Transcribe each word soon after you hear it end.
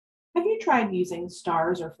tried using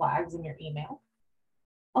stars or flags in your email?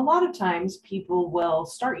 A lot of times people will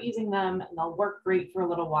start using them and they'll work great for a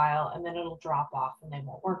little while and then it'll drop off and they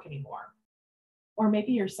won't work anymore. Or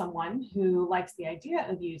maybe you're someone who likes the idea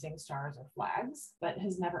of using stars or flags, but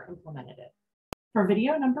has never implemented it. For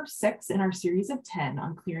video number 6 in our series of 10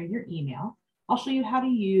 on clearing your email, I'll show you how to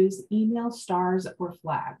use email stars or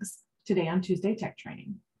flags today on Tuesday Tech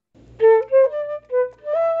Training.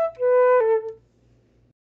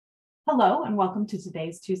 Hello and welcome to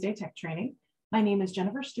today's Tuesday Tech Training. My name is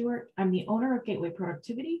Jennifer Stewart. I'm the owner of Gateway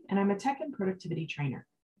Productivity and I'm a tech and productivity trainer.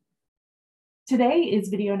 Today is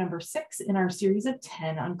video number 6 in our series of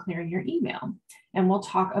 10 on clearing your email. And we'll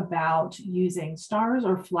talk about using stars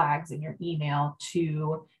or flags in your email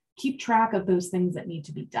to keep track of those things that need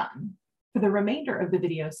to be done. For the remainder of the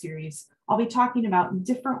video series, I'll be talking about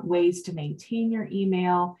different ways to maintain your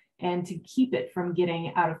email and to keep it from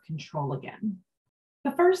getting out of control again.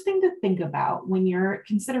 The first thing to think about when you're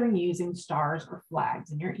considering using stars or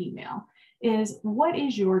flags in your email is, what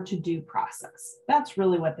is your to-do process? That's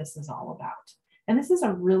really what this is all about. And this is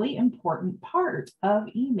a really important part of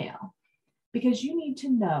email because you need to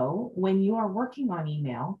know when you are working on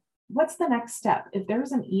email, what's the next step? If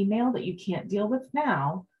there's an email that you can't deal with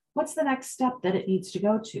now, what's the next step that it needs to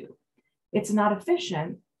go to? It's not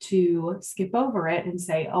efficient to skip over it and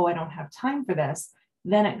say, oh, I don't have time for this.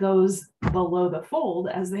 Then it goes below the fold,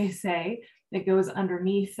 as they say. It goes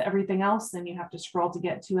underneath everything else, and you have to scroll to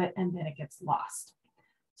get to it, and then it gets lost.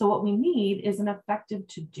 So what we need is an effective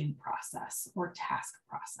to-do process or task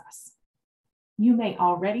process. You may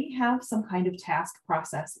already have some kind of task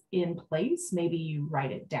process in place. Maybe you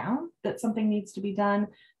write it down that something needs to be done.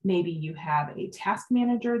 Maybe you have a task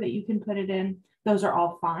manager that you can put it in. Those are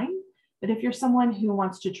all fine. But if you're someone who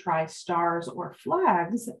wants to try stars or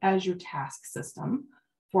flags as your task system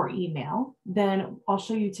for email, then I'll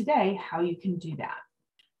show you today how you can do that.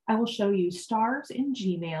 I will show you stars in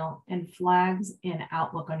Gmail and flags in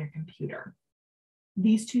Outlook on your computer.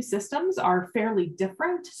 These two systems are fairly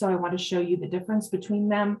different, so I want to show you the difference between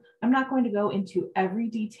them. I'm not going to go into every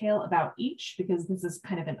detail about each because this is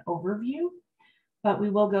kind of an overview, but we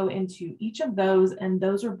will go into each of those, and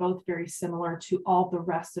those are both very similar to all the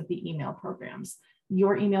rest of the email programs.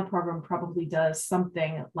 Your email program probably does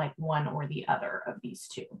something like one or the other of these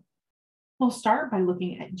two. We'll start by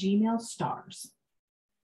looking at Gmail stars.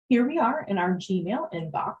 Here we are in our Gmail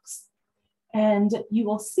inbox, and you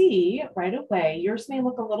will see right away, yours may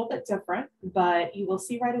look a little bit different, but you will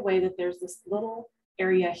see right away that there's this little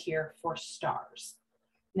area here for stars.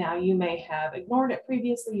 Now, you may have ignored it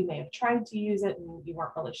previously, you may have tried to use it and you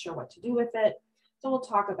weren't really sure what to do with it. So we'll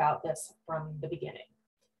talk about this from the beginning.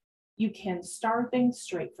 You can star things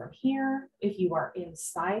straight from here. If you are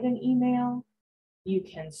inside an email, you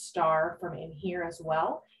can star from in here as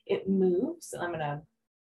well. It moves. I'm gonna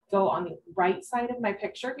go on the right side of my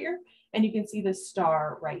picture here, and you can see the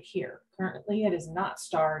star right here. Currently, it is not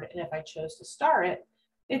starred, and if I chose to star it,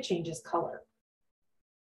 it changes color.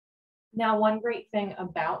 Now, one great thing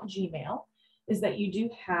about Gmail is that you do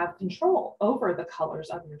have control over the colors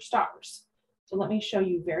of your stars. So let me show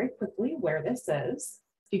you very quickly where this is.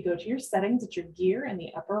 If you go to your settings at your gear in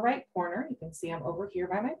the upper right corner, you can see I'm over here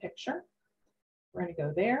by my picture. We're going to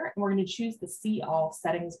go there, and we're going to choose the See All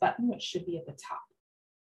settings button, which should be at the top.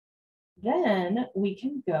 Then we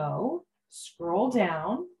can go scroll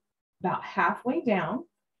down about halfway down.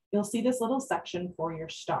 You'll see this little section for your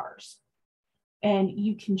stars. And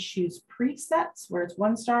you can choose presets where it's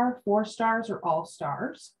 1 star, 4 stars, or all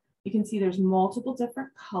stars. You can see there's multiple different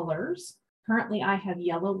colors. Currently, I have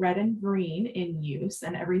yellow, red, and green in use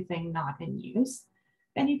and everything not in use.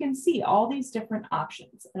 And you can see all these different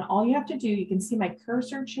options. And all you have to do, you can see my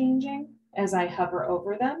cursor changing as I hover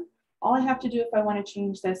over them. All I have to do if I want to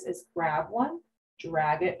change this is grab one,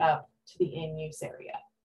 drag it up to the in use area.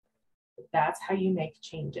 That's how you make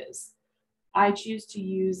changes. I choose to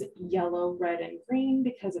use yellow, red, and green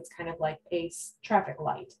because it's kind of like a traffic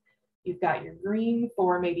light. You've got your green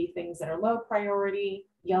for maybe things that are low priority,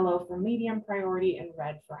 yellow for medium priority, and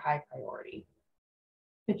red for high priority.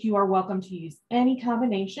 But you are welcome to use any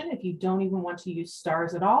combination. If you don't even want to use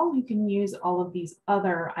stars at all, you can use all of these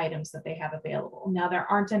other items that they have available. Now, there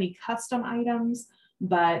aren't any custom items,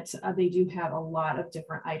 but they do have a lot of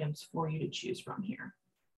different items for you to choose from here.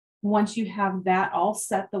 Once you have that all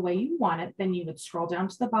set the way you want it, then you would scroll down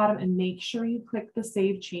to the bottom and make sure you click the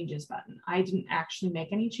Save Changes button. I didn't actually make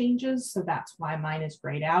any changes, so that's why mine is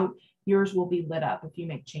grayed out. Yours will be lit up if you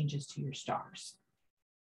make changes to your stars.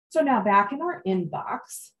 So now back in our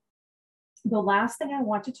inbox, the last thing I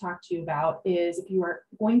want to talk to you about is if you are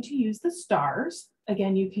going to use the stars,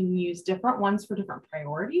 again, you can use different ones for different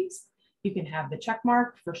priorities. You can have the check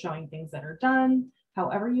mark for showing things that are done,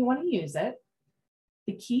 however you want to use it.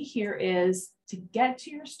 The key here is to get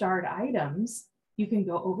to your starred items. You can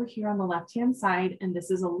go over here on the left-hand side, and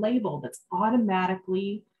this is a label that's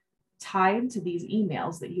automatically tied to these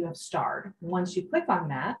emails that you have starred. Once you click on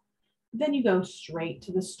that, then you go straight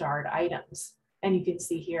to the starred items. And you can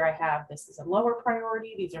see here I have, this is a lower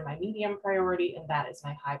priority, these are my medium priority, and that is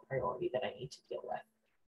my high priority that I need to deal with.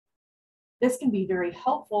 This can be very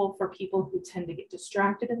helpful for people who tend to get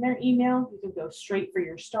distracted in their email. You can go straight for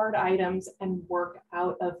your starred items and work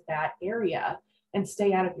out of that area and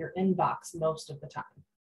stay out of your inbox most of the time.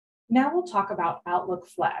 Now we'll talk about Outlook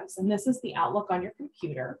flags, and this is the Outlook on your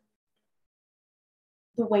computer.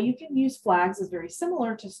 The way you can use flags is very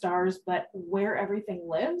similar to stars, but where everything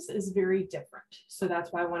lives is very different. So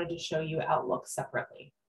that's why I wanted to show you Outlook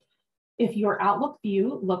separately. If your Outlook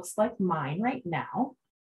view looks like mine right now,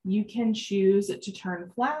 you can choose to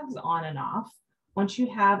turn flags on and off. Once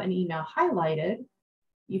you have an email highlighted,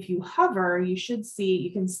 if you hover, you can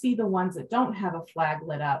see the ones that don't have a flag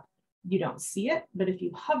lit up. You don't see it, but if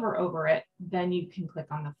you hover over it, then you can click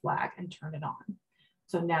on the flag and turn it on.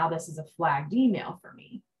 So now this is a flagged email for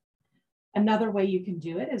me. Another way you can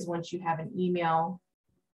do it is once you have an email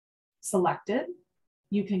selected,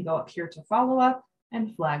 you can go up here to follow up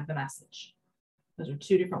and flag the message. Those are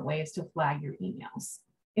two different ways to flag your emails.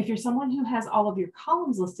 If you're someone who has all of your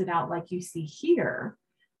columns listed out like you see here,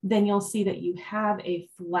 then you'll see that you have a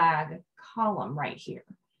flag column right here.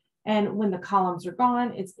 And when the columns are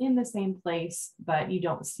gone, it's in the same place, but you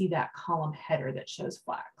don't see that column header that shows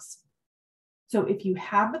flags. So if you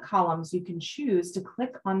have the columns, you can choose to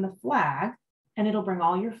click on the flag and it'll bring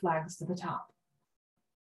all your flags to the top.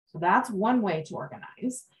 So that's one way to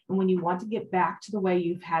organize. And when you want to get back to the way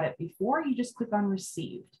you've had it before, you just click on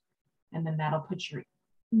received, and then that'll put your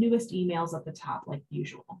newest emails at the top like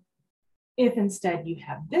usual. If instead you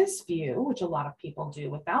have this view, which a lot of people do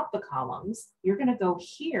without the columns, you're going to go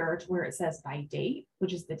here to where it says by date,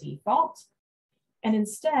 which is the default. And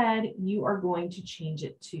instead, you are going to change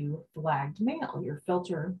it to flagged mail. Your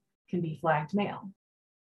filter can be flagged mail.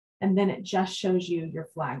 And then it just shows you your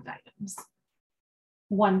flagged items.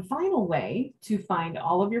 One final way to find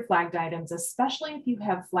all of your flagged items, especially if you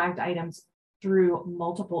have flagged items through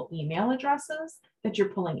multiple email addresses that you're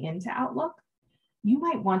pulling into Outlook, you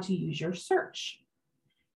might want to use your search.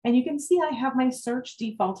 And you can see I have my search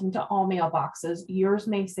defaulting to all mailboxes. Yours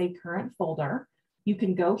may say current folder. You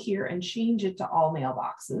can go here and change it to all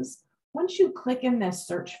mailboxes. Once you click in this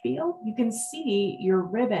search field, you can see your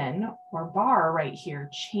ribbon or bar right here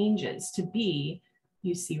changes to be,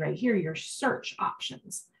 you see right here, your search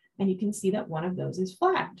options. And you can see that one of those is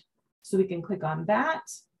flagged. So we can click on that.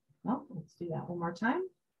 Well, let's do that one more time.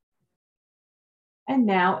 And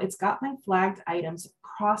now it's got my flagged items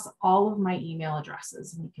across all of my email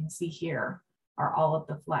addresses. And you can see here are all of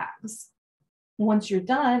the flags. Once you're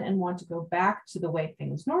done and want to go back to the way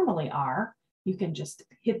things normally are, you can just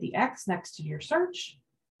hit the X next to your search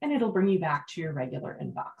and it'll bring you back to your regular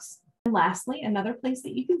inbox. And lastly, another place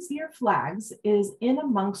that you can see your flags is in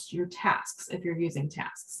amongst your tasks if you're using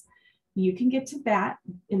tasks. You can get to that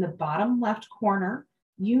in the bottom left corner.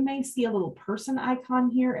 You may see a little person icon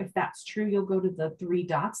here. If that's true, you'll go to the three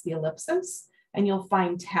dots, the ellipsis, and you'll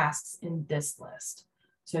find tasks in this list.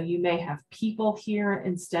 So you may have people here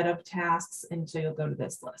instead of tasks, and so you'll go to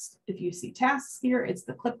this list. If you see tasks here, it's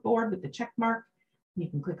the clipboard with the check mark. You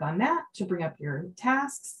can click on that to bring up your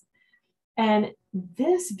tasks. And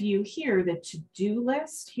this view here, the to-do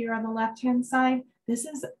list here on the left-hand side, this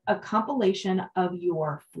is a compilation of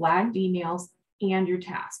your flagged emails and your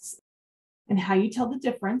tasks. And how you tell the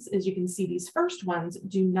difference is you can see these first ones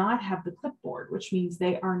do not have the clipboard, which means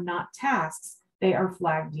they are not tasks, they are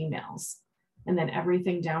flagged emails. And then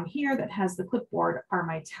everything down here that has the clipboard are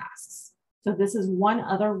my tasks. So this is one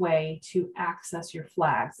other way to access your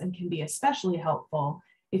flags and can be especially helpful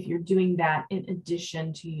if you're doing that in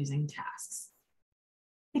addition to using tasks.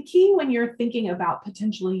 The key when you're thinking about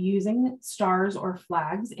potentially using stars or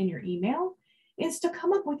flags in your email is to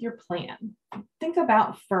come up with your plan. Think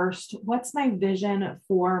about first, what's my vision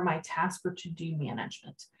for my task or to-do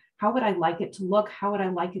management? How would I like it to look? How would I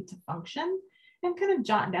like it to function? And kind of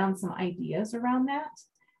jot down some ideas around that,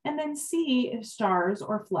 and then see if stars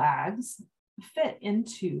or flags fit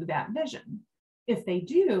into that vision. If they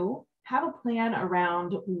do, have a plan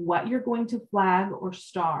around what you're going to flag or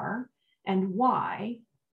star and why,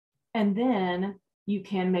 and then you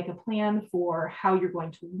can make a plan for how you're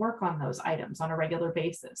going to work on those items on a regular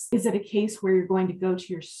basis. Is it a case where you're going to go to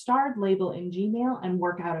your starred label in Gmail and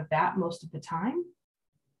work out of that most of the time?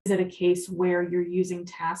 Is it a case where you're using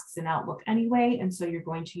tasks in Outlook anyway, and so you're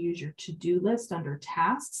going to use your to-do list under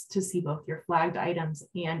tasks to see both your flagged items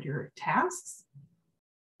and your tasks?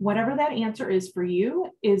 Whatever that answer is for you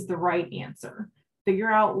is the right answer.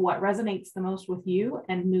 Figure out what resonates the most with you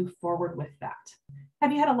and move forward with that.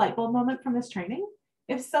 Have you had a light bulb moment from this training?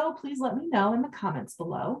 If so, please let me know in the comments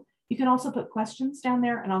below. You can also put questions down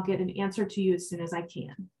there and I'll get an answer to you as soon as I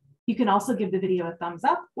can. You can also give the video a thumbs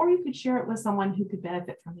up, or you could share it with someone who could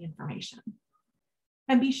benefit from the information.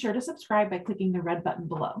 And be sure to subscribe by clicking the red button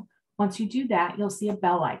below. Once you do that, you'll see a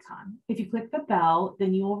bell icon. If you click the bell,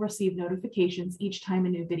 then you will receive notifications each time a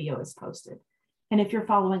new video is posted. And if you're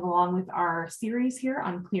following along with our series here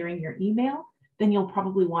on clearing your email, then you'll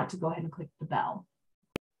probably want to go ahead and click the bell.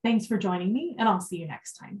 Thanks for joining me, and I'll see you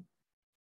next time.